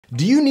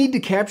Do you need to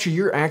capture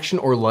your action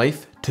or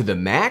life to the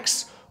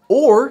max?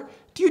 Or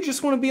do you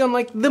just want to be on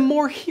like the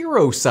more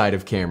hero side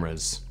of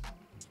cameras?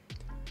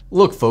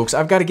 Look folks,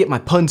 I've got to get my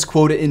puns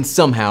quota in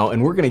somehow,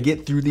 and we're gonna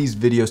get through these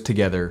videos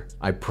together,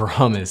 I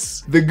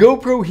promise. The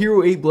GoPro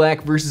Hero 8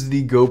 Black versus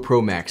the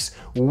GoPro Max.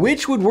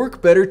 Which would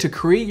work better to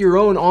create your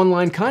own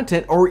online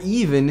content or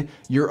even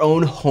your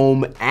own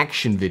home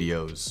action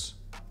videos?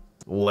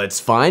 Let's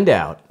find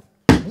out.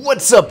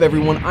 What's up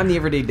everyone, I'm the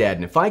Everyday Dad,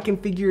 and if I can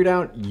figure it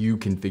out, you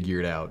can figure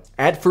it out.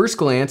 At first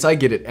glance, I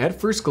get it, at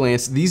first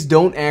glance, these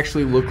don't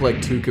actually look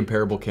like two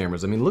comparable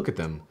cameras. I mean, look at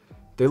them.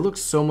 They look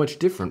so much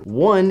different.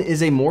 One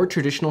is a more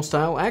traditional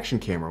style action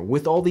camera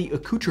with all the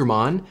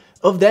accoutrement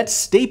of that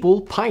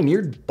staple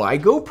pioneered by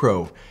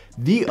GoPro.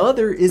 The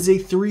other is a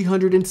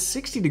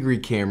 360-degree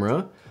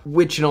camera,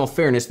 which in all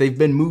fairness, they've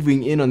been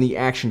moving in on the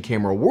action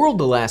camera world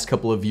the last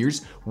couple of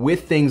years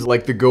with things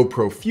like the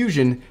GoPro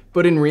Fusion,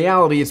 but in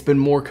reality, it's been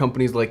more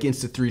companies like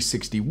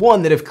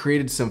Insta360 that have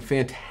created some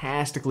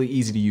fantastically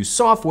easy to use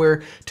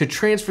software to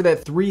transfer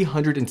that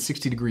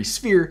 360-degree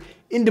sphere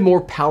into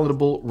more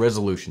palatable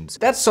resolutions.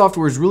 That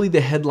software is really the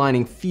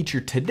headlining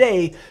feature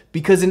today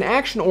because in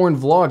action or in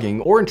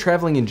vlogging or in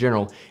traveling in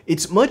general,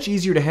 it's much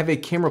easier to have a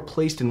camera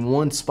placed in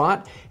one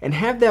spot and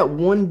have that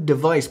one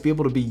device be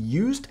able to be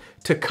used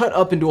to cut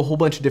up into a whole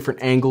bunch of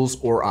different angles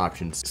or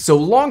options. So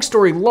long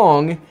story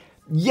long,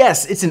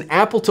 yes, it's an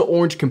apple to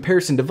orange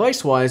comparison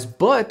device-wise,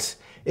 but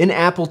an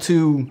apple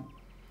to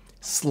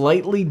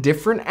slightly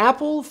different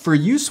apple for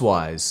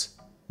use-wise.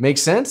 Make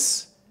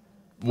sense?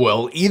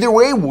 Well, either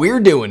way, we're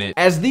doing it.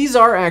 As these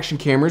are action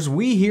cameras,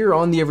 we here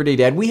on The Everyday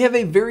Dad, we have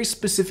a very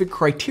specific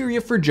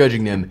criteria for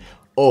judging them.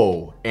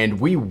 Oh, and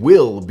we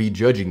will be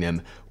judging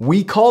them.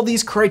 We call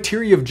these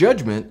criteria of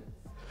judgment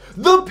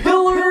the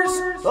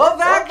pillars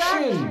of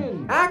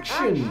action.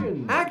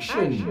 Action.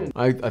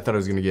 I thought I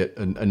was gonna get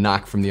a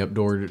knock from the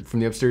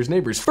upstairs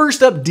neighbors.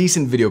 First up,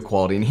 decent video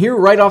quality. And here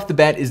right off the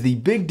bat is the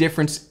big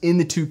difference in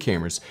the two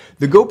cameras.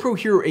 The GoPro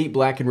Hero 8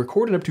 Black can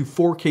record in up to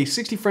 4K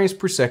 60 frames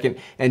per second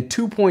and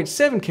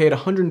 2.7K at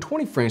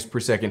 120 frames per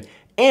second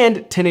and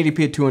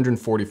 1080p at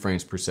 240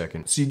 frames per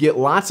second. So you get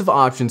lots of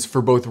options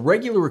for both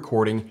regular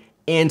recording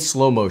and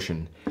slow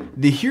motion.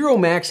 The Hero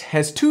Max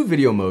has two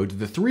video modes,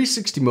 the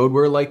 360 mode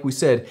where, like we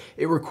said,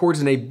 it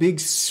records in a big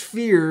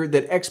sphere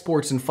that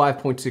exports in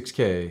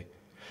 5.6K.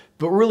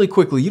 But really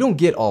quickly, you don't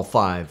get all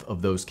 5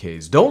 of those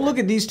Ks. Don't look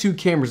at these two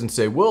cameras and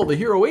say, well, the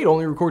Hero 8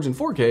 only records in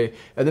 4K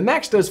and the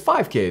Max does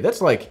 5K.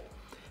 That's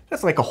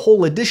like a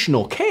whole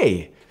additional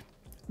K.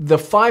 The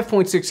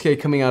 5.6K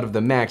coming out of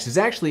the Max is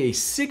actually a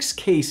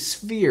 6K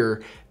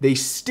sphere they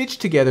stitch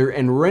together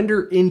and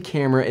render in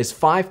camera as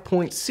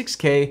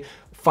 5.6K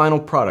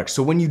final product.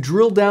 So when you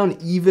drill down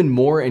even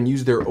more and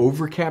use their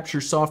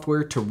overcapture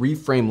software to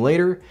reframe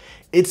later,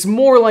 it's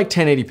more like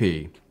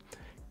 1080p.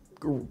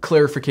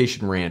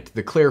 Clarification rant,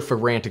 the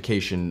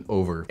clarification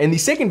over. And the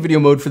second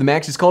video mode for the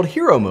Max is called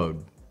Hero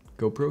mode.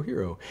 GoPro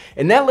Hero.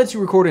 And that lets you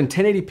record in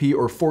 1080p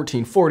or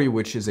 1440,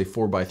 which is a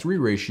 4:3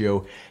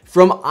 ratio,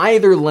 from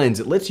either lens.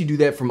 It lets you do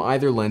that from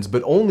either lens,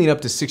 but only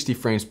up to 60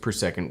 frames per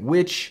second,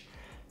 which,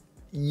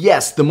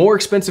 yes, the more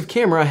expensive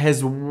camera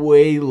has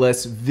way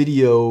less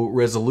video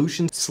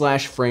resolution /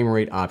 frame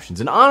rate options.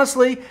 And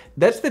honestly,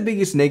 that's the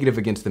biggest negative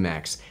against the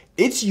Max.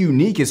 It's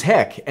unique as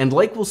heck, and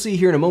like we'll see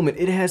here in a moment,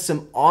 it has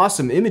some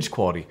awesome image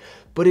quality,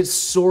 but it's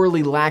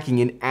sorely lacking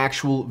in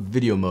actual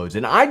video modes.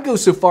 And I'd go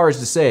so far as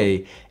to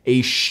say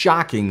a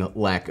shocking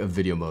lack of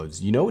video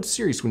modes. You know it's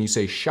serious when you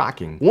say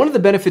shocking. One of the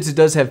benefits it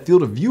does have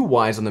field of view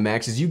wise on the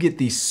Max is you get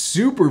the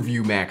Super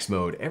View Max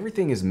mode.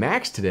 Everything is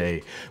Max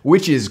today,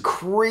 which is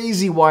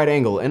crazy wide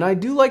angle. And I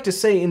do like to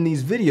say in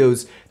these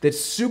videos that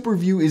Super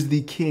View is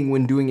the king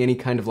when doing any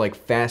kind of like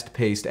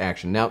fast-paced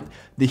action. Now,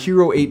 the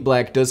Hero 8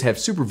 Black does have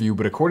Super View,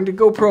 but according to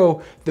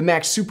GoPro, the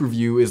Max Super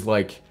View is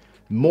like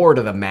more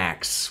to the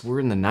max. We're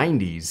in the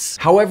 90s.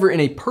 However, in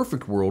a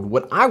perfect world,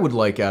 what I would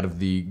like out of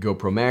the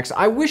GoPro Max,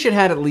 I wish it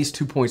had at least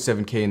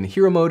 2.7K in the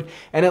Hero mode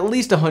and at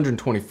least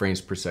 120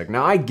 frames per second.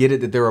 Now, I get it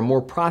that there are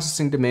more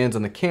processing demands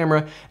on the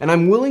camera, and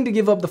I'm willing to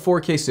give up the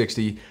 4K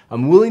 60,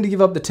 I'm willing to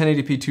give up the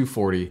 1080p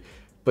 240,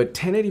 but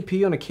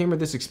 1080p on a camera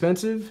this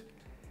expensive?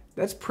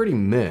 That's pretty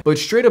meh. But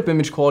straight up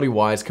image quality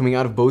wise, coming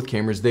out of both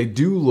cameras, they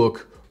do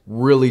look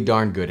really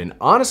darn good. And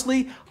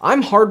honestly,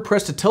 I'm hard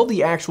pressed to tell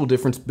the actual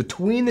difference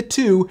between the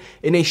two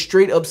in a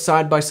straight up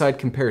side-by-side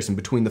comparison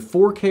between the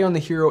 4K on the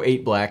Hero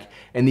 8 Black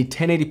and the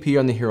 1080p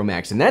on the Hero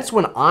Max. And that's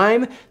when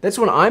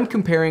I'm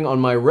comparing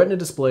on my Retina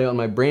display on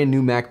my brand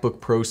new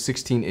MacBook Pro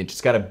 16-inch. It's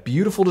got a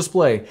beautiful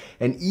display,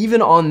 and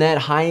even on that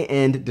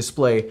high-end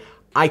display,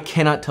 I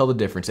cannot tell the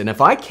difference. And if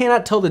I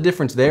cannot tell the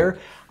difference there,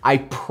 I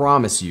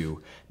promise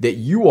you that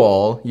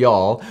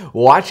y'all,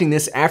 watching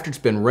this after it's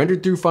been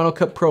rendered through Final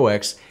Cut Pro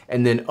X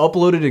and then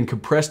uploaded and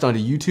compressed onto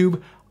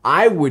YouTube,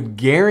 I would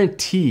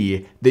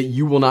guarantee that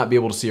you will not be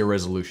able to see a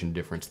resolution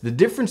difference. The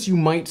difference you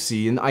might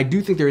see, and I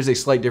do think there is a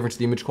slight difference in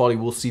the image quality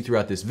we'll see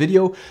throughout this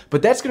video,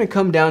 but that's gonna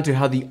come down to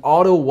how the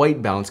auto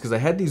white balance, because I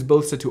had these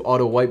both set to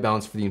auto white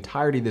balance for the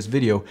entirety of this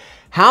video,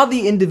 how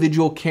the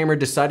individual camera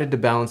decided to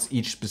balance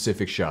each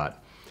specific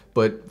shot.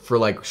 but for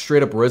like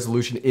straight up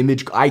resolution,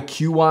 image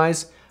IQ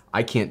wise,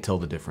 I can't tell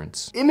the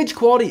difference. Image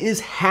quality is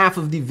half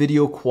of the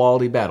video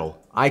quality battle.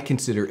 I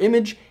consider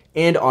image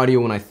and audio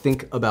when I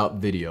think about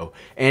video.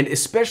 And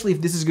especially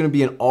if this is gonna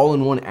be an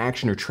all-in-one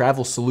action or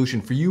travel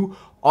solution for you,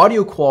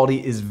 audio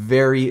quality is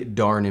very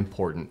darn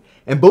important.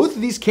 And both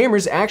of these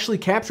cameras actually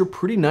capture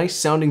pretty nice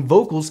sounding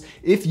vocals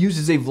if used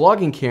as a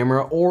vlogging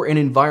camera or an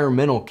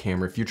environmental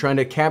camera. If you're trying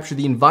to capture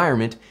the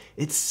environment,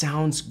 it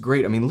sounds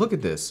great. I mean, look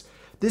at this.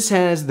 The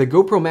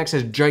GoPro Max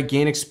has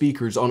gigantic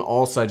speakers on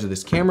all sides of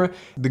this camera.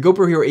 The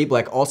GoPro Hero 8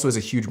 Black also has a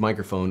huge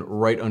microphone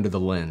right under the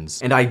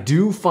lens. And I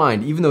do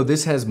find, even though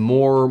this has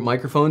more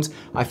microphones,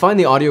 I find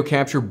the audio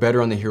capture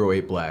better on the Hero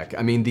 8 Black.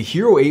 I mean, the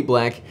Hero 8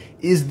 Black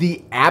is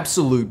the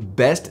absolute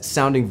best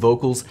sounding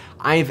vocals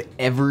I've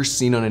ever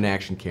seen on an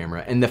action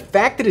camera. And the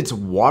fact that it's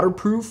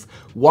waterproof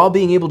while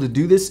being able to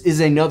do this is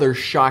another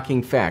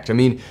shocking fact. I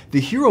mean, the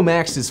Hero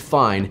Max is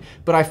fine,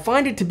 but I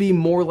find it to be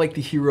more like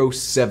the Hero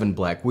 7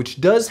 Black, which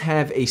does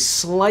have a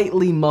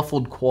slightly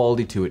muffled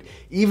quality to it,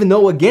 even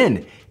though,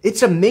 again,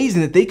 it's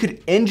amazing that they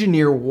could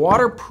engineer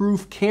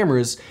waterproof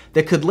cameras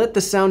that could let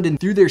the sound in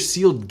through their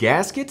sealed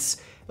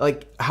gaskets.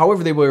 Like,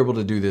 however they were able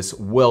to do this,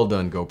 well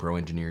done, GoPro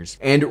engineers.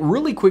 And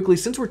really quickly,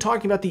 since we're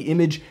talking about the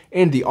image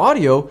and the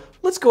audio,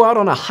 let's go out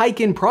on a hike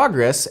in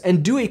progress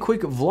and do a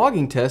quick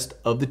vlogging test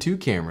of the two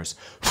cameras.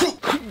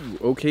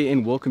 Okay,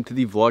 and welcome to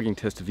the vlogging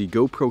test of the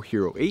GoPro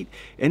Hero 8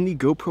 and the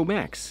GoPro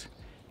Max.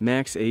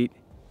 Max 8,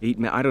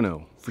 I don't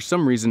know. For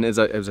some reason, as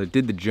I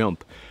did the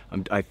jump,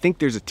 I think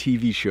there's a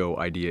TV show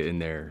idea in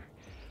there.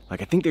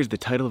 Like, I think there's the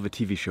title of a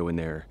TV show in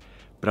there,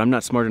 but I'm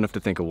not smart enough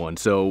to think of one.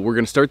 So we're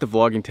gonna start the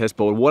vlogging test,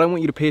 but what I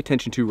want you to pay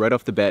attention to right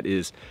off the bat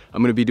is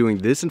I'm gonna be doing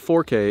this in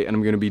 4K and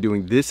I'm gonna be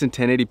doing this in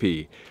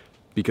 1080p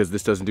because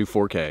this doesn't do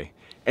 4K.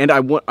 And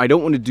I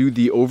don't want to do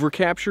the over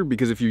capture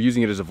because if you're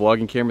using it as a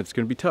vlogging camera, it's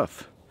gonna be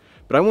tough.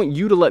 But I want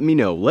you to let me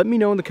know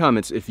in the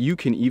comments if you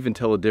can even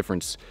tell a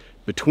difference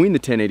between the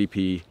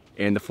 1080p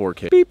and the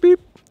 4K. Beep, beep.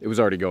 It was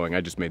already going,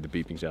 I just made the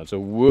beeping sound, so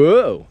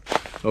whoa.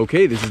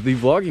 Okay, this is the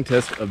vlogging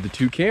test of the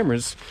two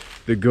cameras,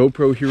 the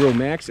GoPro Hero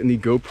Max and the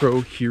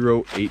GoPro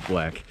Hero 8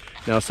 Black.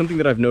 Now, something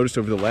that I've noticed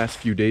over the last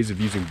few days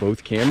of using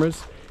both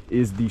cameras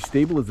is the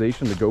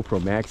stabilization of the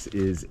GoPro Max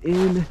is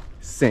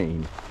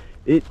insane.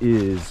 It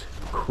is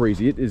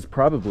crazy. It is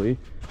probably,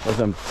 as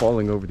I'm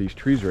falling over these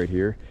trees right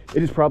here,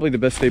 it is probably the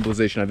best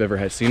stabilization I've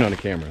ever seen on a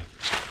camera.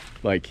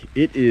 Like,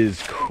 it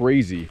is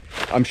crazy.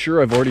 I'm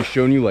sure I've already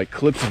shown you like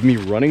clips of me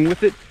running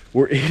with it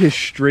where it is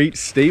straight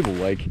stable.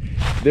 Like,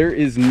 there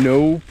is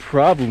no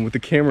problem with the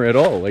camera at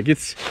all. Like,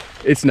 it's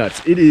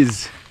nuts. It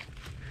is,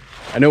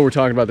 I know we're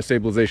talking about the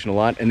stabilization a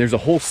lot, and there's a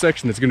whole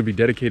section that's gonna be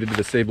dedicated to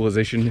the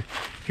stabilization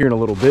here in a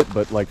little bit,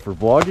 but like for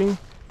vlogging,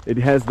 it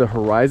has the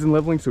horizon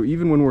leveling, so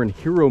even when we're in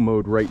hero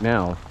mode right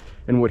now,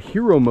 and what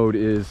hero mode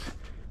is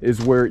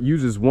where it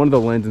uses one of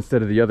the lens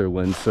instead of the other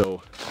lens.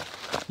 So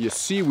you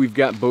see we've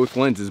got both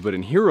lenses, but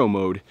in hero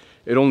mode,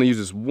 it only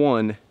uses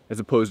one as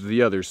opposed to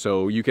the other,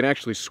 so you can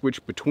actually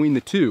switch between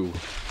the two.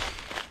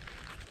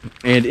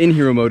 And in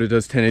hero mode, it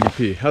does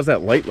 1080p. How's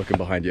that light looking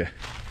behind you?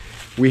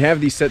 We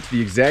have these set to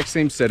the exact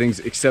same settings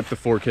except the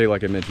 4K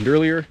like I mentioned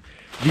earlier.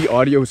 The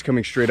audio is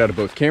coming straight out of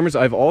both cameras.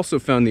 I've also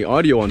found the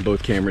audio on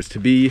both cameras to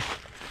be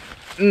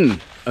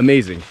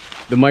amazing.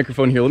 The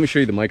microphone here, let me show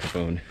you the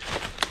microphone.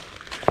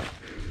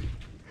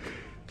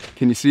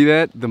 Can you see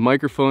that? The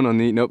microphone on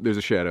the, nope, there's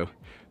a shadow.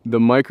 The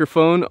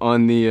microphone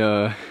on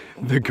the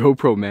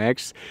GoPro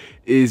Max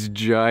is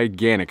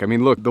gigantic. I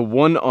mean, look, the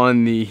one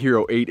on the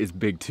Hero 8 is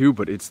big too,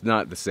 but it's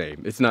not the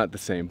same. It's not the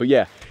same. But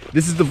yeah,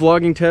 this is the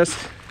vlogging test.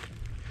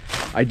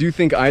 I do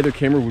think either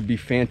camera would be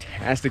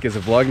fantastic as a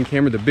vlogging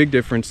camera. The big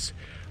difference,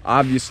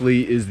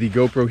 obviously, is the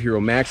GoPro Hero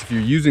Max. If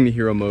you're using the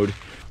Hero mode,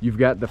 you've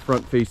got the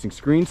front-facing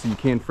screen, so you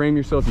can frame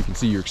yourself, you can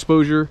see your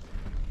exposure,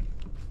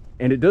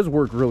 and it does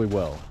work really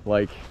well.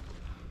 Like,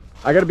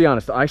 I gotta be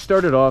honest, I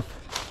started off,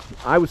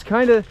 I was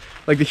kind of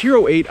like the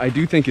Hero 8 I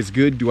do think is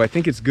good. Do I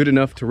think it's good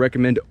enough to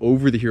recommend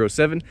over the Hero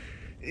 7?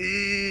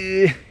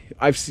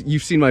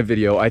 You've seen my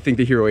video. I think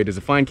the Hero 8 is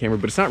a fine camera,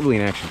 but it's not really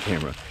an action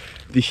camera.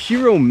 The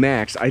Hero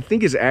Max I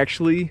think is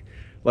actually,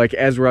 like,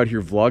 as we're out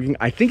here vlogging,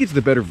 I think it's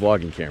the better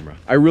vlogging camera.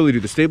 I really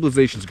do. The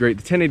stabilization's great.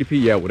 The 1080p,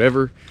 yeah,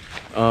 whatever.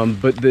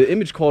 But the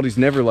image quality is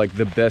never like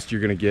the best you're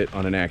gonna get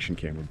on an action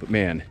camera. But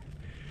man,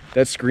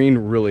 that screen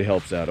really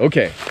helps out.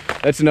 Okay,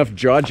 that's enough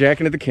jaw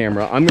jacking at the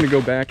camera. I'm gonna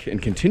go back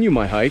and continue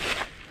my hike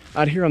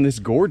out here on this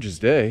gorgeous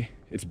day.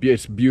 It's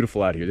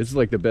beautiful out here. This is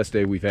like the best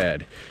day we've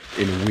had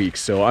in weeks.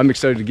 So I'm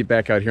excited to get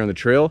back out here on the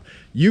trail.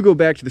 You go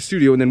back to the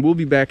studio and then we'll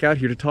be back out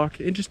here to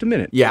talk in just a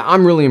minute. Yeah,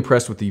 I'm really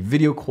impressed with the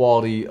video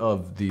quality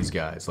of these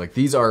guys. Like,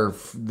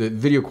 the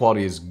video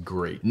quality is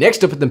great.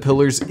 Next up at the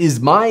pillars is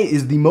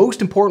the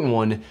most important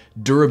one,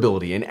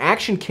 durability. An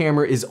action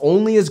camera is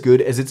only as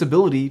good as its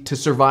ability to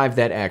survive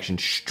that action,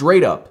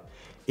 straight up.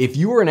 If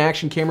you are an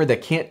action camera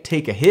that can't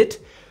take a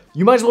hit,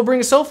 you might as well bring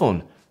a cell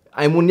phone.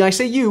 And when I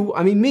say you,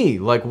 I mean me.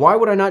 Like, why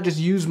would I not just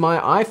use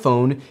my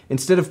iPhone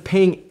instead of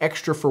paying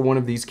extra for one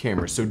of these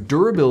cameras? So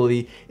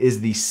durability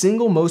is the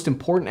single most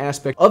important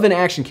aspect of an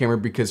action camera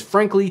because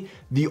frankly,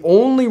 the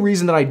only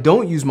reason that I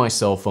don't use my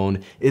cell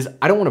phone is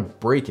I don't want to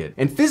break it.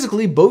 And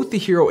physically, both the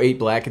Hero 8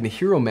 Black and the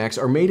Hero Max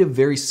are made of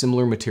very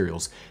similar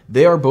materials.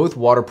 They are both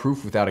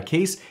waterproof without a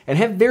case and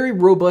have very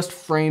robust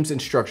frames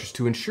and structures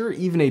to ensure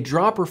even a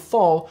drop or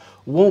fall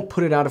won't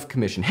put it out of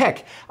commission.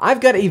 Heck,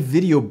 I've got a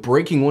video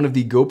breaking one of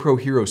the GoPro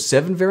Hero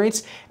 7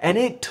 variants, and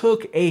it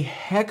took a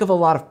heck of a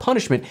lot of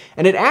punishment,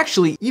 and it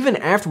actually, even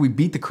after we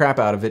beat the crap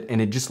out of it and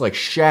it just like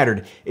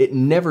shattered, it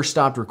never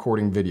stopped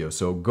recording video.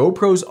 So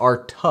GoPros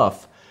are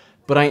tough,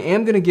 but I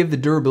am gonna give the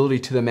durability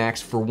to the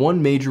Max for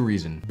one major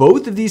reason.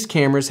 Both of these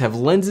cameras have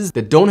lenses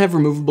that don't have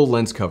removable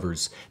lens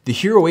covers. The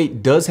Hero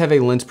 8 does have a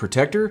lens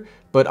protector,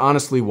 but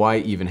honestly, why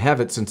even have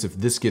it, since if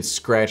this gets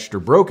scratched or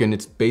broken,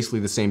 it's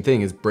basically the same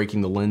thing as breaking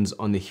the lens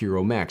on the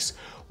Hero Max.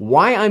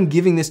 Why I'm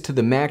giving this to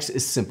the Max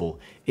is simple.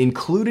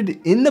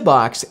 Included in the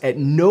box at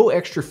no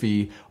extra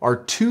fee are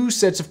 2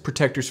 sets of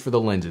protectors for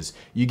the lenses.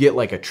 You get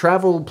like a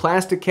travel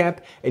plastic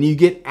cap and you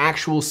get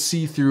actual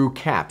see-through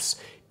caps.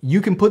 You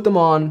can put them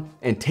on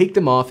and take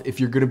them off if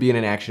you're gonna be in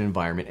an action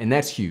environment, and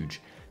that's huge.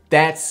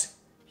 That's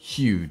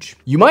huge.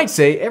 You might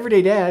say,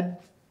 everyday dad,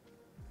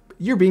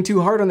 you're being too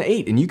hard on the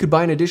 8 and you could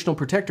buy an additional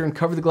protector and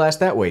cover the glass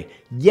that way.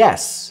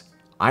 Yes,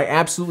 I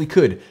absolutely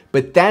could,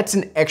 but that's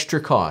an extra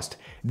cost.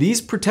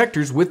 These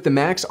protectors with the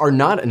Max are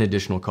not an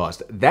additional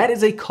cost. That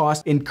is a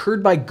cost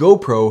incurred by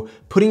GoPro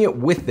putting it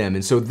with them,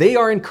 and so they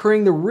are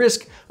incurring the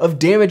risk of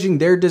damaging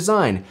their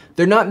design.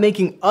 They're not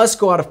making us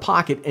go out of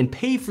pocket and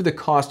pay for the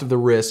cost of the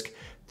risk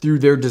through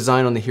their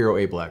design on the Hero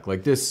 8 Black.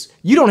 Like this,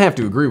 you don't have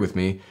to agree with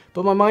me,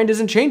 but my mind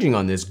isn't changing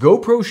on this.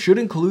 GoPro should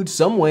include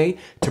some way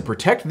to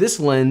protect this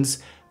lens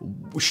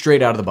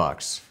straight out of the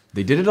box.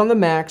 They did it on the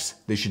Max,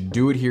 they should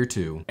do it here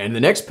too. And the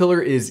next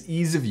pillar is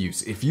ease of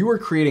use. If you are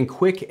creating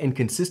quick and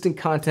consistent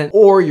content,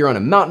 or you're on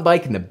a mountain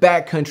bike in the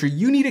backcountry,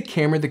 you need a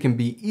camera that can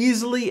be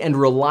easily and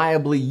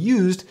reliably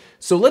used.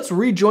 So let's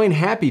rejoin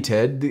Happy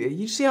Ted.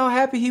 You see how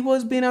happy he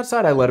was being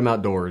outside? I let him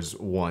outdoors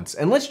once.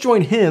 And let's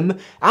join him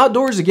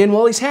outdoors again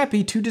while he's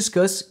happy to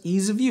discuss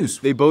ease of use.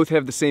 They both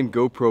have the same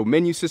GoPro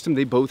menu system.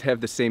 They both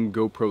have the same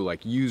GoPro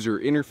like user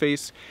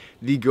interface.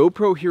 The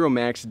GoPro Hero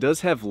Max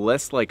does have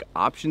less like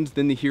options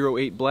than the Hero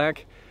 8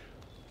 Black,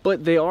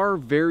 but they are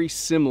very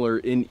similar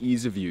in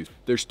ease of use.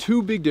 There's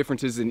 2 big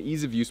differences in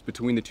ease of use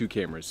between the 2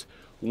 cameras.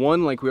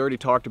 One, like we already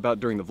talked about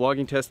during the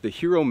vlogging test, the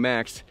Hero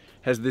Max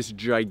has this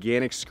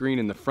gigantic screen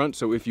in the front,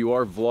 so if you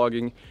are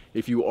vlogging,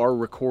 if you are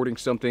recording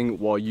something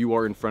while you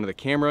are in front of the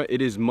camera,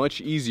 it is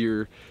much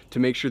easier to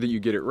make sure that you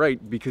get it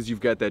right because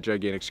you've got that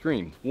gigantic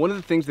screen. One of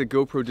the things that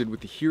GoPro did with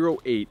the Hero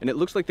 8, and it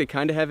looks like they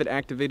kind of have it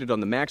activated on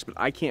the Max, but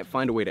I can't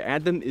find a way to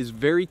add them, is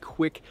very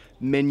quick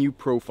menu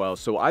profiles.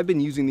 So I've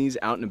been using these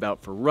out and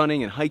about for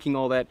running and hiking,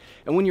 all that,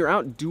 and when you're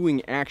out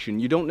doing action,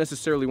 you don't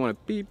necessarily want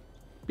to beep,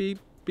 beep,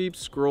 beep,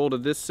 scroll to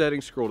this setting,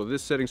 scroll to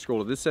this setting, scroll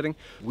to this setting.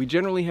 We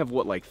generally have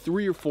what, like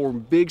 3 or 4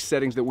 big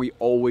settings that we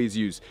always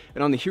use.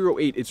 And on the Hero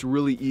 8, it's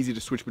really easy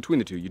to switch between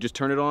the 2. You just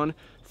turn it on,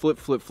 flip,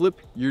 flip,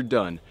 flip, you're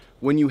done.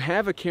 When you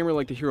have a camera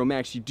like the Hero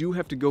Max, you do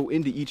have to go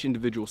into each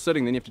individual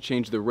setting. Then you have to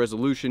change the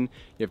resolution,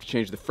 you have to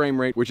change the frame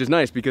rate, which is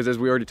nice because as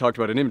we already talked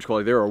about in image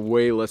quality, there are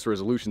way less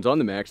resolutions on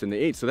the Max than the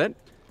 8, so that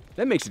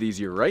makes it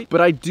easier, right? But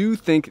I do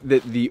think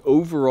that the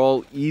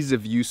overall ease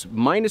of use,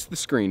 minus the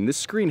screen, this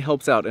screen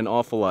helps out an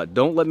awful lot.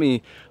 Don't let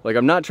me, like,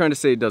 I'm not trying to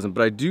say it doesn't,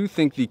 but I do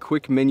think the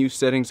quick menu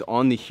settings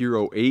on the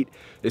Hero 8,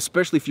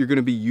 especially if you're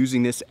gonna be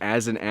using this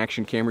as an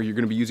action camera, you're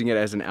gonna be using it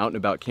as an out and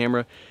about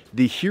camera,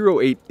 the Hero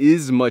 8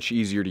 is much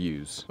easier to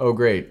use. Oh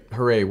great,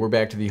 hooray, we're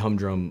back to the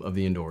humdrum of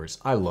the indoors.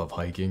 I love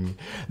hiking.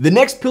 The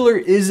next pillar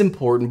is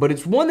important, but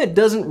it's one that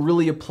doesn't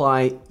really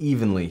apply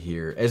evenly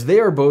here, as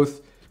they are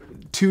both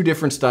 2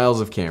 different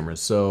styles of cameras.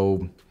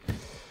 So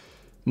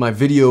my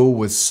video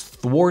was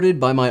thwarted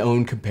by my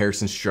own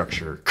comparison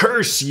structure.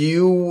 Curse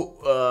you,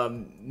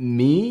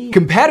 me?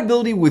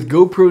 Compatibility with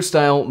GoPro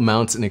style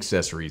mounts and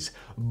accessories.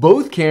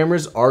 Both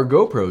cameras are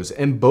GoPros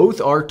and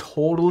both are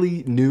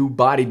totally new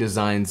body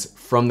designs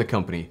from the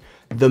company.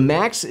 The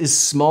Max is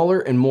smaller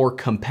and more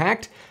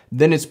compact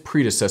than its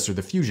predecessor,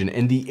 the Fusion,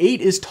 and the 8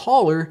 is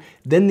taller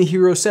than the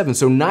Hero 7,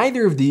 so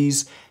neither of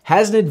these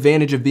has an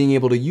advantage of being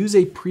able to use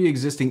a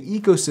pre-existing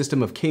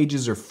ecosystem of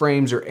cages or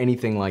frames or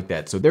anything like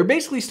that. So they're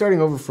basically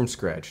starting over from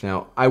scratch.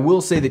 Now, I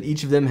will say that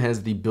each of them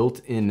has the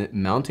built-in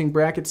mounting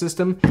bracket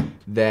system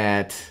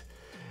that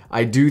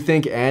I do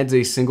think adds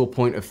a single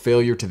point of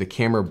failure to the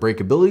camera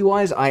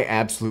breakability-wise. I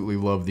absolutely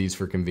love these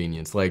for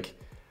convenience. Like,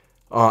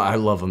 oh, I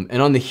love them.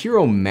 And on the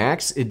Hero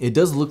Max, it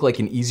does look like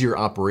an easier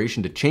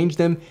operation to change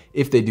them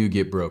if they do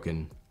get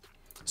broken.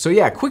 So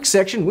yeah, quick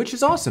section, which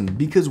is awesome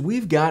because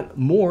we've got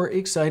more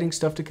exciting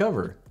stuff to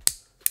cover.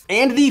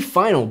 And the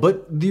final,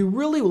 but the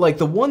really, like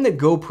the one that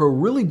GoPro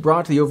really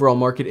brought to the overall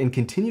market and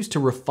continues to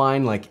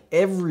refine like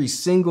every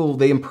single,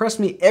 they impress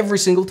me every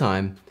single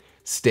time,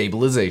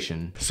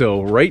 stabilization.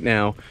 So right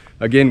now,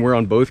 again, we're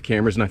on both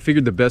cameras and I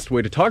figured the best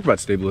way to talk about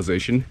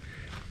stabilization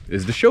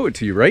is to show it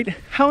to you, right?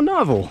 How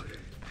novel.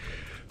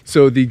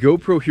 So the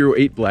GoPro Hero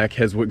 8 Black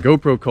has what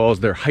GoPro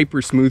calls their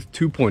Hyper Smooth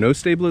 2.0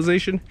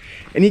 stabilization,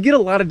 and you get a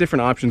lot of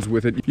different options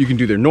with it. You can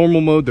do their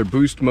normal mode, their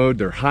boost mode,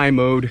 their high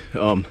mode.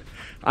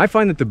 I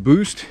find that the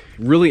boost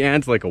really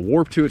adds like a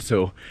warp to it,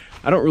 so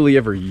I don't really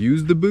ever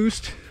use the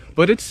boost,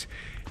 but it's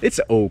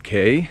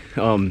okay.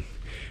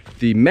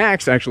 The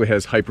Max actually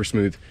has Hyper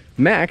Smooth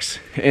Max,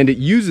 and it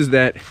uses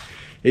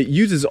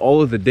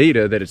all of the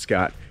data that it's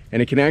got,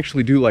 and it can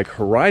actually do like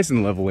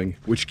horizon leveling,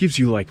 which gives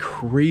you like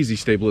crazy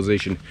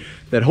stabilization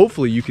that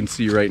hopefully you can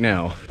see right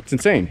now. It's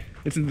insane.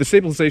 The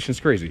stabilization is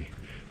crazy.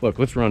 Look,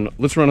 let's run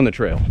on the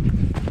trail.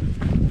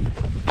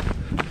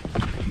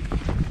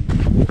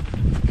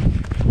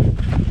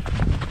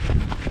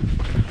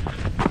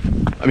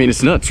 I mean,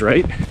 it's nuts,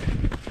 right?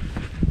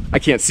 I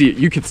can't see it,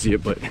 you can see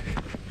it, but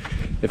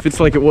if it's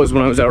like it was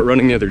when I was out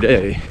running the other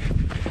day,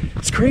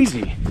 it's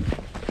crazy.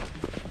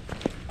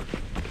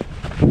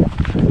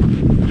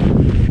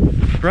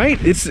 Right?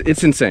 It's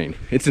insane.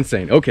 It's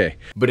insane. Okay.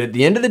 But at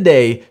the end of the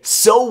day,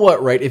 so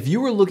what, right? If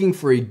you were looking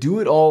for a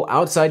do-it-all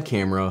outside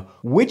camera,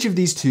 which of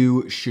these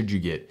two should you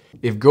get?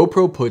 If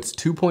GoPro puts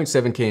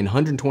 2.7K and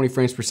 120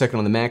 frames per second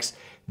on the Max,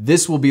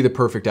 this will be the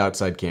perfect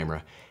outside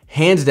camera.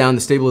 Hands down,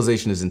 the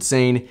stabilization is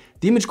insane,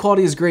 the image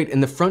quality is great,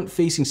 and the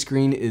front-facing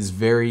screen is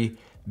very,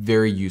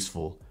 very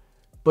useful.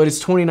 But it's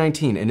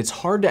 2019, and it's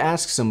hard to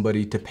ask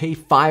somebody to pay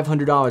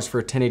 $500 for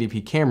a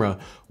 1080p camera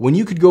when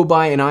you could go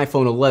buy an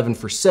iPhone 11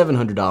 for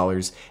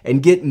 $700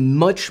 and get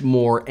much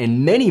more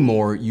and many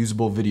more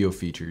usable video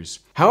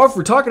features. However, if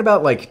we're talking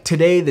about like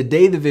today, the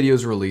day the video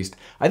is released,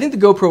 I think the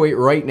GoPro 8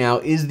 right now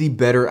is the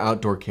better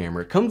outdoor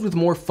camera. It comes with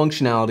more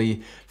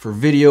functionality for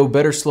video,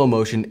 better slow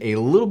motion, a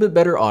little bit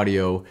better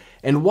audio,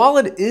 and while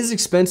it is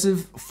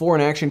expensive for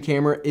an action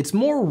camera, it's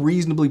more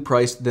reasonably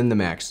priced than the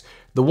Max.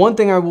 The one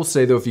thing I will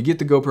say though, if you get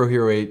the GoPro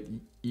Hero 8,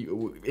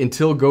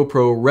 until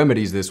GoPro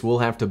remedies this, we'll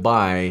have to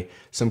buy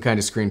some kind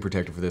of screen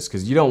protector for this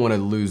because you don't want to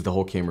lose the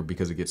whole camera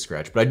because it gets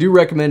scratched. But I do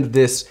recommend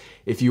this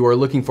if you are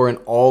looking for an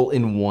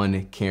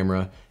all-in-one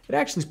camera. It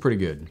actually is pretty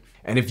good.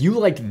 And if you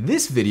liked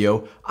this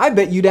video, I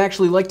bet you'd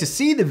actually like to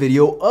see the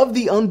video of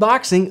the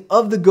unboxing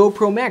of the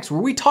GoPro Max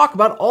where we talk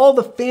about all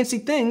the fancy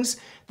things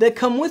that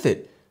come with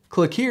it.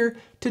 Click here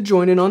to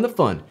join in on the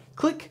fun.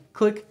 Click,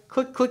 click,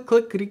 click, click,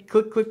 click, click,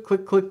 click, click,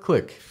 click, click,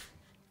 click.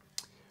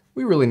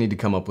 We really need to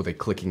come up with a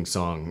clicking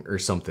song or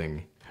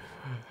something.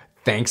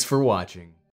 Thanks for watching.